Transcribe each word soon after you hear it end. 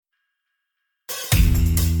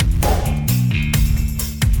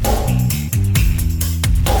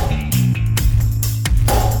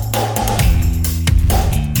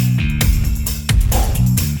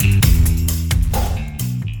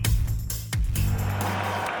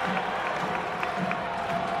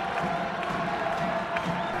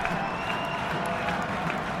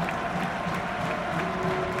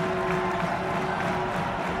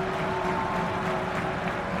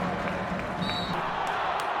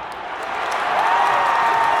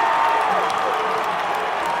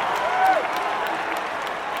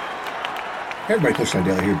Hey everybody, Coach John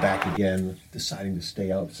Daly here, back again, deciding to stay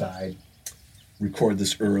outside, record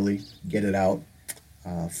this early, get it out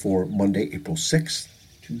for Monday, April 6th,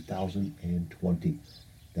 2020.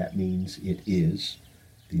 That means it is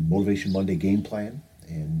the Motivation Monday game plan,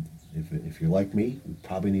 and if you're like me, you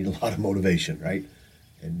probably need a lot of motivation, right?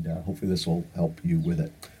 And hopefully this will help you with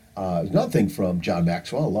it. Another thing from John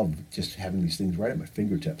Maxwell, I love just having these things right at my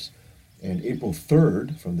fingertips. And April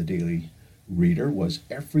 3rd from the Daily Reader was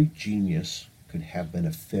every genius could have been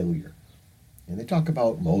a failure. And they talk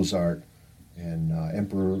about Mozart, and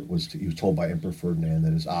he was told by Emperor Ferdinand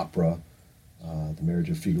that his opera, The Marriage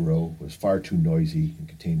of Figaro, was far too noisy and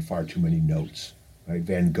contained far too many notes. Right?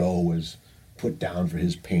 Van Gogh was put down for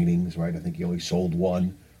his paintings, right? I think he only sold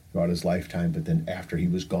one throughout his lifetime, but then after he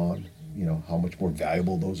was gone, you know, how much more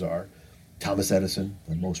valuable those are. Thomas Edison,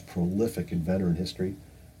 the most prolific inventor in history,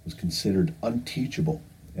 was considered unteachable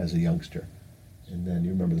as a youngster. And then you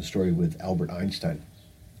remember the story with Albert Einstein,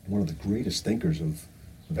 one of the greatest thinkers of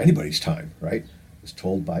anybody's time, right? Was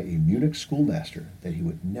told by a Munich schoolmaster that he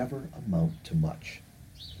would never amount to much.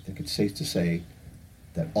 I think it's safe to say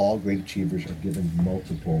that all great achievers are given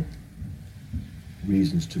multiple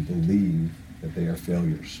reasons to believe that they are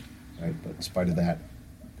failures, right? But in spite of that,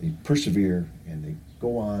 they persevere and they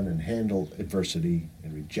go on and handle adversity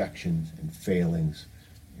and rejections and failings.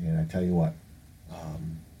 And I tell you what,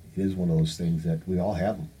 it is one of those things that we all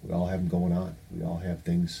have them. We all have them going on. We all have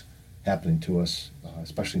things happening to us,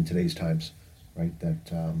 especially in today's times, right?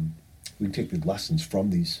 That we can take the lessons from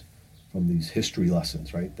these history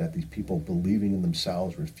lessons, right? That these people believing in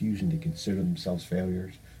themselves, refusing to consider themselves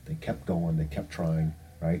failures, they kept going, they kept trying,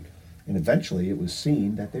 right? And eventually it was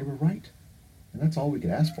seen that they were right. And that's all we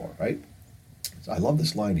could ask for, right? So I love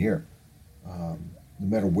this line here. No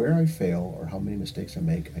matter where I fail or how many mistakes I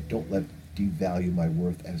make, I don't let devalue my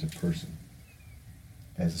worth as a person.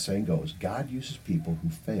 As the saying goes, God uses people who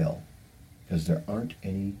fail because there aren't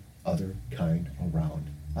any other kind around.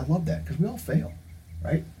 I love that because we all fail,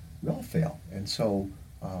 right? We all fail. And so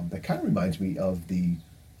that kind of reminds me of the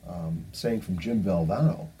saying from Jim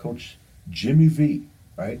Valvano, Coach Jimmy V,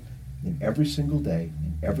 right? In every single day,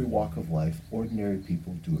 in every walk of life, ordinary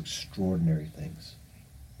people do extraordinary things.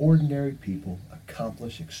 Ordinary people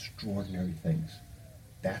accomplish extraordinary things.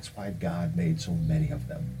 That's why God made so many of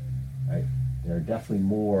them, right? There are definitely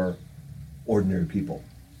more ordinary people,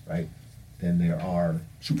 right, than there are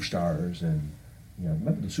superstars. And, you know,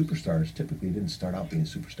 remember the superstars typically didn't start out being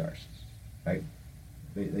superstars, right?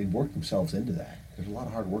 They worked themselves into that. There's a lot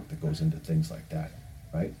of hard work that goes into things like that,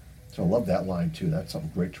 right? So I love that line too. That's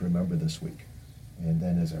something great to remember this week. And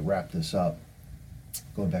then as I wrap this up,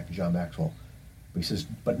 going back to John Maxwell, he says,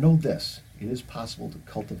 but know this, it is possible to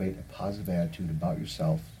cultivate a positive attitude about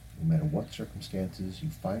yourself no matter what circumstances you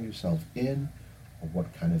find yourself in or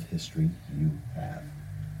what kind of history you have.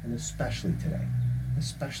 And especially today,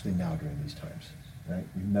 especially now during these times, right?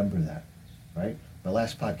 Remember that, right? My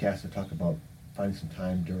last podcast, I talked about finding some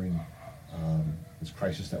time during this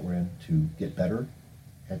crisis that we're in to get better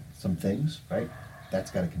at some things, right?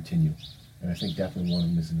 That's got to continue. And I think definitely one of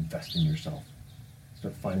them is invest in yourself.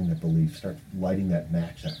 Start finding that belief, start lighting that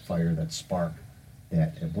match, that fire, that spark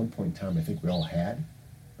that at one point in time I think we all had,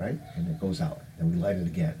 right? And it goes out, and we light it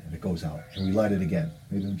again, and it goes out, and we light it again.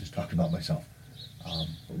 Maybe I'm just talking about myself.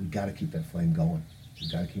 But we got to keep that flame going. We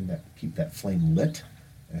got to keep that flame lit.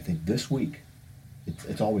 And I think this week,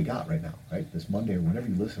 it's all we got right now, right? This Monday or whenever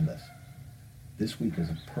you listen to this, this week is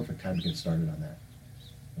a perfect time to get started on that,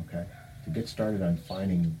 okay? To get started on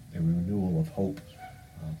finding a renewal of hope,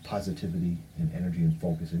 positivity and energy and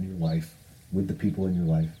focus in your life, with the people in your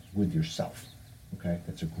life, with yourself. Okay,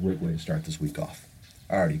 that's a great way to start this week off.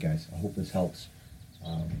 Alrighty, guys, I hope this helps.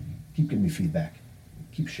 Keep giving me feedback.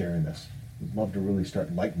 Keep sharing this. We'd love to really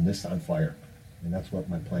start lighting this on fire, and that's what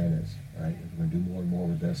my plan is. All right, we're going to do more and more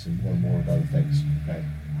with this, and more with other things. Okay,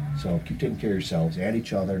 so keep taking care of yourselves and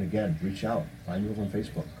each other, and again, reach out. Find me over on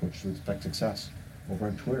Facebook, Coach to Expect Success. Over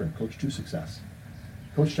on Twitter, Coach to Success.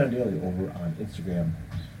 Coach John Daly over on Instagram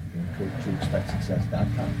and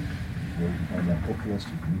CoachToExpectSuccess.com, where you can find that book list.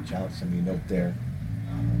 You can reach out, send me a note there,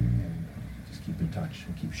 and just keep in touch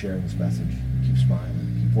and keep sharing this message. Keep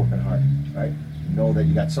smiling, keep working hard, right? You know that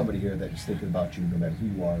you got somebody here that is thinking about you, no matter who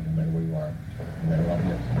you are, no matter where you are, no matter what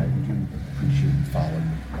you are. I do appreciate you following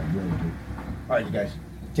me. I really do. All right, you guys,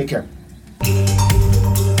 take care.